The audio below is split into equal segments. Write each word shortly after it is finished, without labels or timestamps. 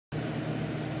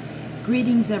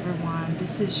Greetings everyone,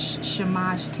 this is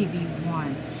Shamash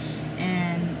TV1,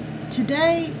 and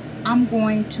today I'm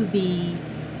going to be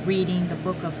reading the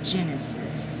book of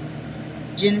Genesis.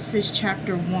 Genesis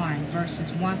chapter 1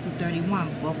 verses 1 through 31.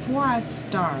 Before I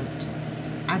start,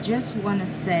 I just want to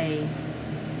say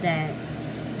that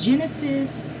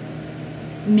Genesis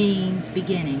means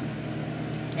beginning,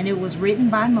 and it was written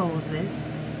by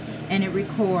Moses, and it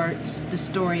records the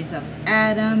stories of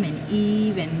Adam and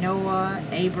Eve and Noah,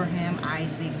 Abraham,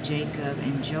 Isaac, Jacob,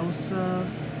 and Joseph,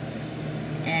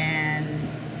 and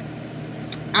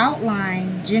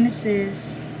outline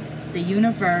Genesis, the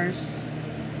universe,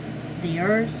 the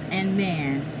earth, and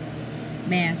man,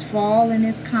 man's fall and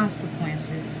its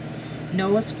consequences,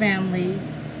 Noah's family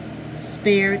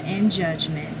spared in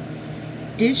judgment,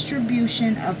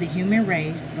 distribution of the human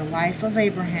race, the life of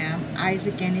Abraham,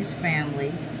 Isaac and his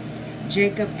family,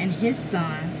 Jacob and his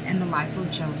sons, and the life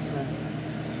of Joseph.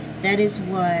 That is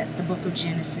what the book of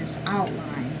Genesis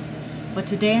outlines. But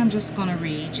today I'm just going to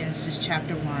read Genesis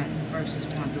chapter 1, verses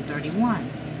 1 through 31.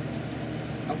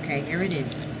 Okay, here it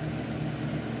is.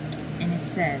 And it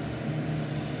says,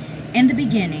 "In the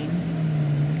beginning,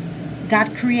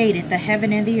 God created the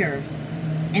heaven and the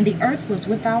earth was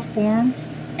without form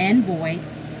and void,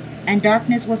 and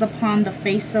darkness was upon the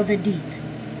face of the deep.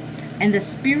 And the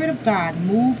Spirit of God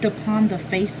moved upon the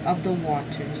face of the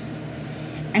waters.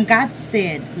 And God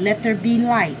said, Let there be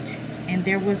light. And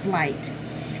there was light.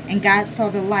 And God saw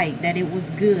the light, that it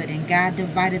was good. And God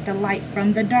divided the light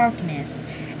from the darkness.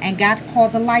 And God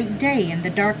called the light day, and the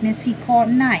darkness he called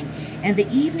night. And the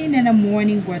evening and the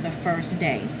morning were the first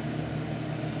day.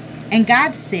 And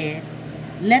God said,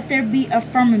 Let there be a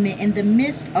firmament in the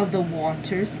midst of the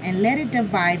waters, and let it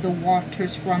divide the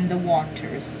waters from the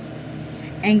waters.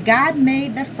 And God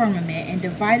made the firmament and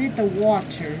divided the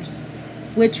waters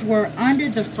which were under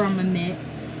the firmament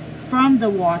from the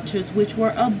waters which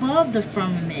were above the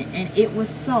firmament, and it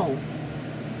was so.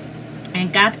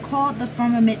 And God called the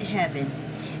firmament heaven,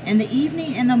 and the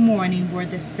evening and the morning were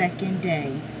the second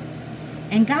day.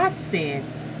 And God said,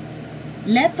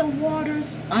 Let the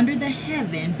waters under the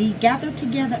heaven be gathered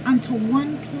together unto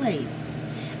one place,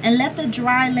 and let the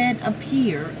dry land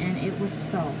appear, and it was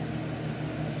so.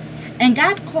 And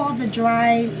God called the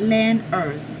dry land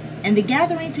earth, and the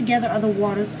gathering together of the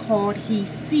waters called he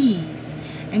seas.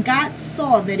 And God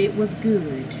saw that it was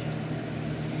good.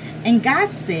 And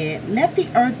God said, Let the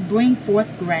earth bring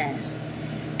forth grass,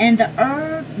 and the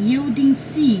herb yielding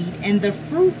seed, and the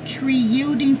fruit tree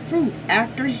yielding fruit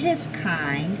after his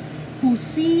kind, whose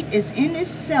seed is in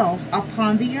itself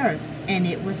upon the earth. And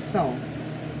it was so.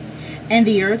 And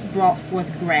the earth brought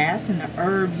forth grass, and the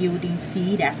herb yielding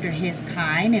seed after his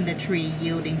kind, and the tree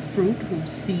yielding fruit, whose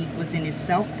seed was in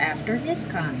itself after his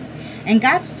kind. And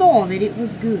God saw that it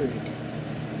was good.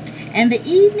 And the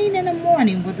evening and the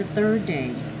morning were the third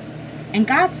day. And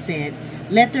God said,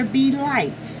 Let there be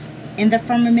lights in the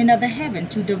firmament of the heaven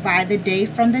to divide the day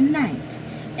from the night,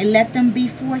 and let them be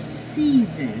for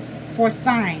seasons, for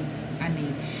signs,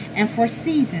 and for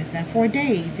seasons, and for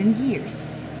days and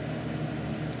years.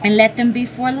 And let them be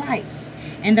for lights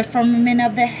in the firmament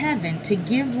of the heaven to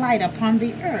give light upon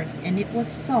the earth. And it was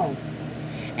so.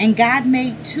 And God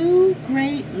made two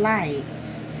great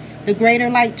lights, the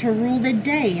greater light to rule the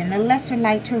day, and the lesser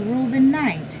light to rule the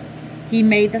night. He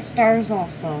made the stars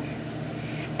also.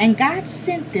 And God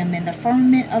sent them in the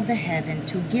firmament of the heaven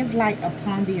to give light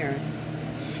upon the earth,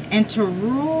 and to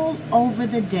rule over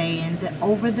the day and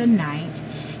over the night,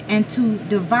 and to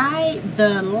divide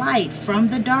the light from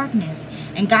the darkness.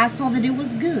 And God saw that it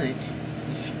was good.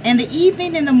 And the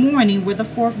evening and the morning were the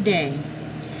fourth day.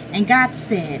 And God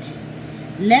said,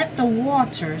 Let the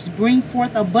waters bring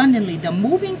forth abundantly the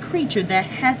moving creature that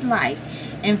hath life,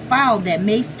 and fowl that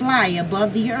may fly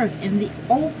above the earth in the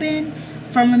open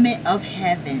firmament of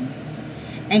heaven.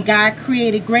 And God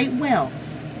created great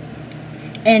whales,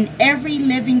 and every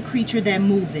living creature that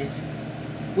moveth,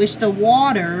 which the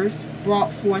waters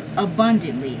brought forth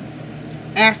abundantly,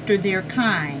 after their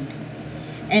kind,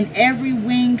 and every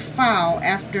winged fowl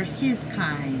after his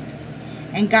kind.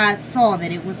 And God saw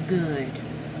that it was good.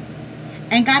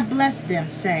 And God blessed them,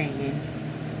 saying,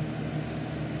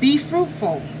 Be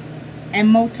fruitful, and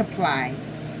multiply,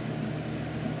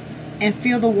 and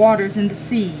fill the waters in the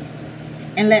seas,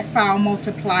 and let fowl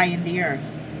multiply in the earth.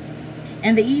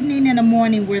 And the evening and the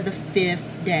morning were the fifth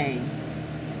day.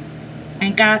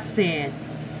 And God said,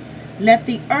 Let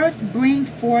the earth bring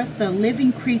forth the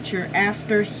living creature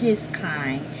after his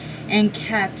kind, and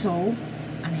cattle,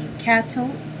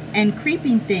 and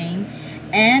creeping thing,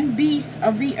 and beasts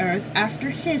of the earth after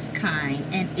his kind.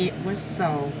 And it was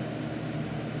so.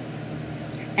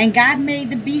 And God made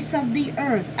the beasts of the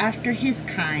earth after his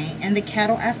kind, and the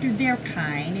cattle after their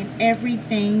kind, and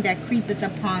everything that creepeth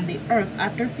upon the earth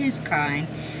after his kind.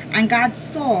 And God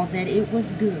saw that it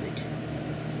was good.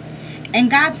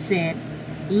 And God said,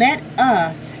 let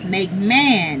us make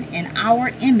man in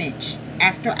our image,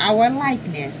 after our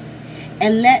likeness,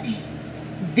 and let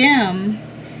them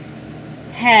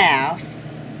have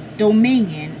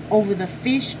dominion over the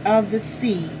fish of the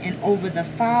sea, and over the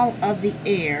fowl of the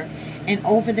air, and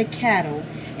over the cattle,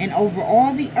 and over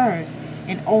all the earth,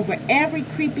 and over every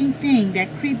creeping thing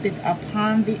that creepeth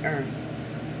upon the earth.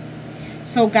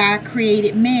 So God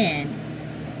created man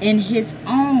in his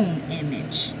own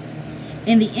image.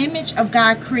 In the image of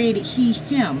God created he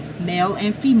him, male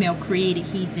and female created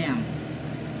he them.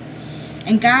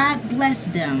 And God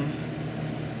blessed them,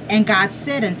 and God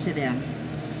said unto them,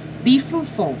 be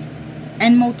fruitful,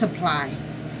 and multiply,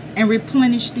 and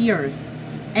replenish the earth,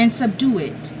 and subdue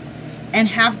it, and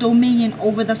have dominion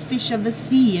over the fish of the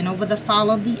sea, and over the fowl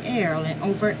of the air, and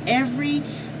over every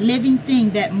living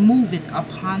thing that moveth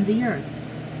upon the earth.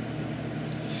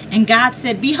 And God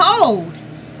said, behold,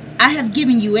 I have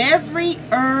given you every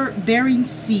herb bearing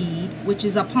seed which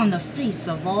is upon the face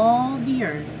of all the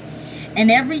earth, and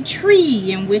every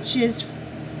tree in which is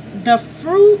the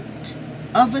fruit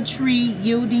of a tree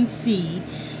yielding seed.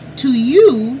 To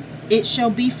you it shall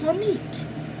be for meat.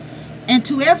 And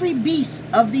to every beast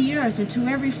of the earth, and to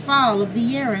every fowl of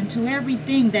the air, and to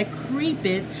everything that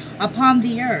creepeth upon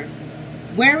the earth,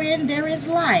 wherein there is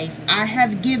life, I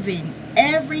have given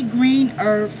every green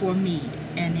herb for meat.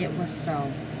 And it was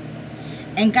so.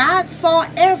 And God saw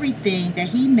everything that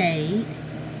he made.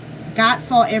 God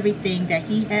saw everything that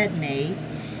he had made,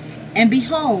 and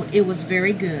behold, it was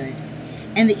very good.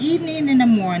 And the evening and the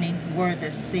morning were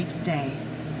the sixth day.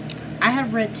 I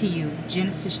have read to you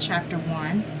Genesis chapter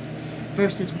 1,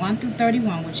 verses 1 through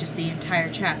 31, which is the entire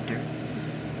chapter.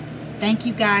 Thank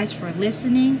you guys for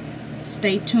listening.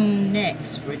 Stay tuned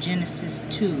next for Genesis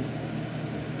 2.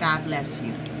 God bless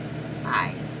you.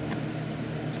 Bye.